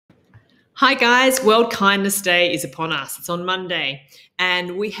Hi guys, World Kindness Day is upon us. It's on Monday,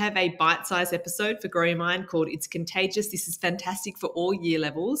 and we have a bite-sized episode for Grow Your Mind called It's Contagious. This is fantastic for all year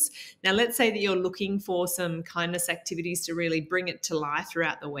levels. Now, let's say that you're looking for some kindness activities to really bring it to life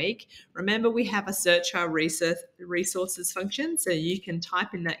throughout the week. Remember, we have a search our resources function, so you can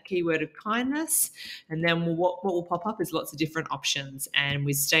type in that keyword of kindness, and then what will pop up is lots of different options and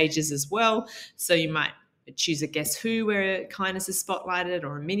with stages as well. So you might choose a guess who where kindness is spotlighted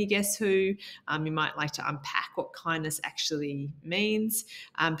or a mini guess who. You might like to unpack what kindness actually means.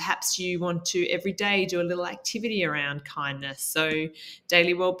 Perhaps you want to every day do a little activity around kindness. So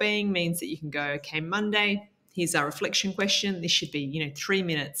daily well-being means that you can go, okay, Monday, here's our reflection question. This should be 3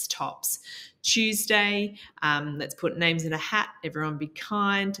 minutes tops. Tuesday, let's put names in a hat. Everyone be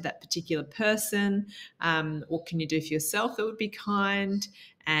kind to that particular person. What can you do for yourself that would be kind?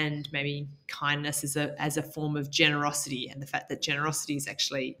 And maybe kindness as a form of generosity, and the fact that generosity is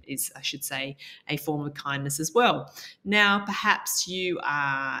I should say, a form of kindness as well. Now, perhaps you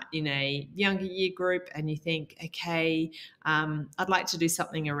are in a younger year group and you think, okay, I'd like to do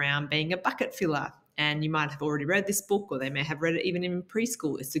something around being a bucket filler. And you might have already read this book, or they may have read it even in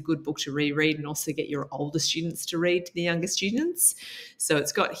preschool. It's a good book to reread and also get your older students to read to the younger students. So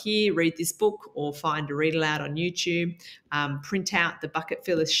it's got here, read this book or find a read aloud on YouTube. Print out the bucket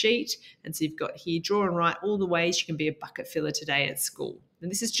filler sheet. And so you've got here, draw and write all the ways you can be a bucket filler today at school. And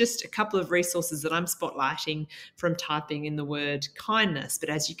this is just a couple of resources that I'm spotlighting from typing in the word kindness. But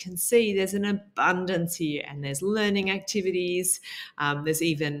as you can see, there's an abundance here, and there's learning activities. There's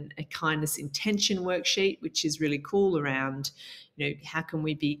even a kindness intention worksheet, which is really cool around, how can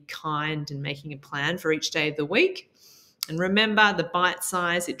we be kind and making a plan for each day of the week. And remember, the bite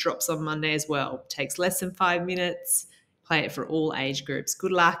size, it drops on Monday as well. It takes less than 5 minutes. Play it for all age groups.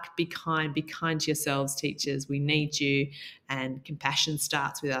 Good luck. Be kind. Be kind to yourselves, teachers. We need you. And compassion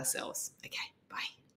starts with ourselves. Okay, bye.